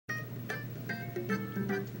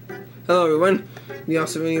Hello everyone, the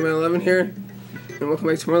awesome Mini Man 11 here, and welcome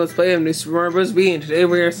back to more Let's Play of New Super Mario Bros. Wii, and today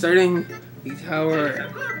we are starting the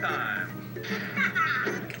tower.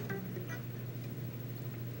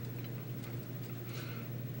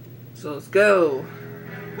 So let's go!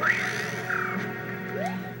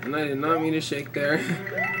 And I did not mean to shake there.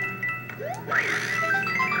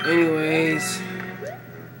 Anyways,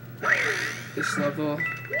 this level,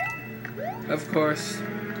 of course,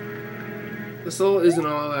 this level isn't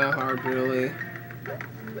all that hard, really.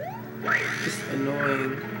 Just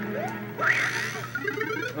annoying.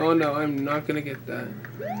 Oh no, I'm not gonna get that.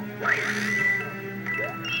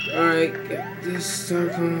 Alright, get this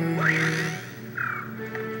stuff on.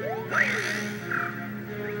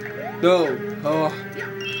 No! Oh!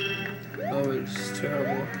 Oh, it's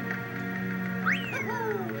terrible.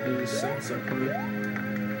 It just sucks so funny.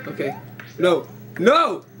 Okay. No!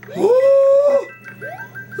 No! Oh!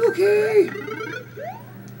 Okay!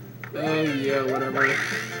 Oh yeah, whatever.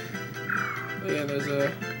 Oh yeah, there's a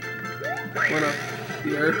one up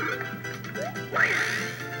here.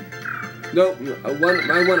 Nope,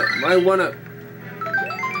 my one up.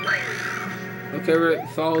 Okay, whether it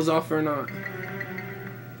falls off or not.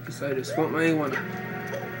 Because I just want my one up.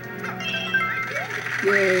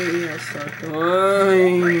 Yay, I'll start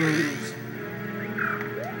going.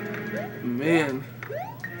 Man.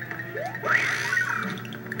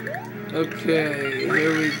 Okay,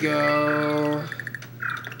 here we go.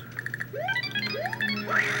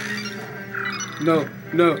 No,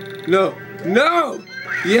 no, no, no!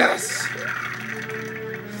 Yes!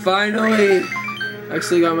 Finally!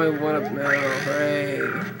 Actually got my one up now, hooray.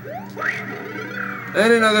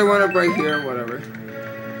 And another one up right here, whatever.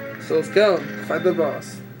 So let's go, fight the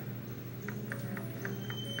boss.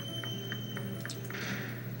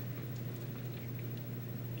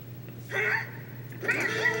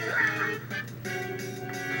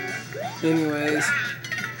 Anyways,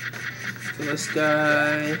 so this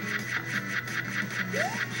guy.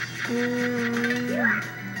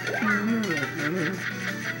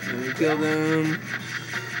 Kill them.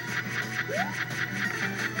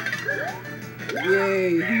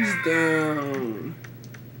 Yay, he's down.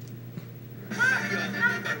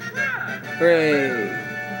 Hooray.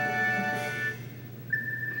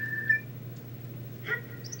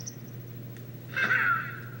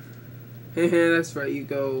 That's right, you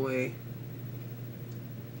go away.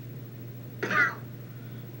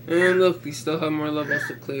 And look, we still have more levels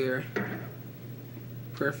to clear.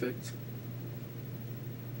 Perfect.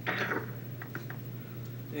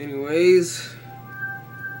 Anyways,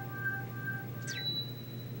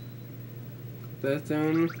 that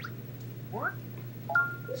done.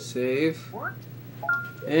 Save.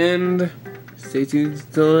 And stay tuned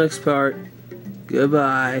till the next part.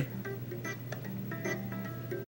 Goodbye.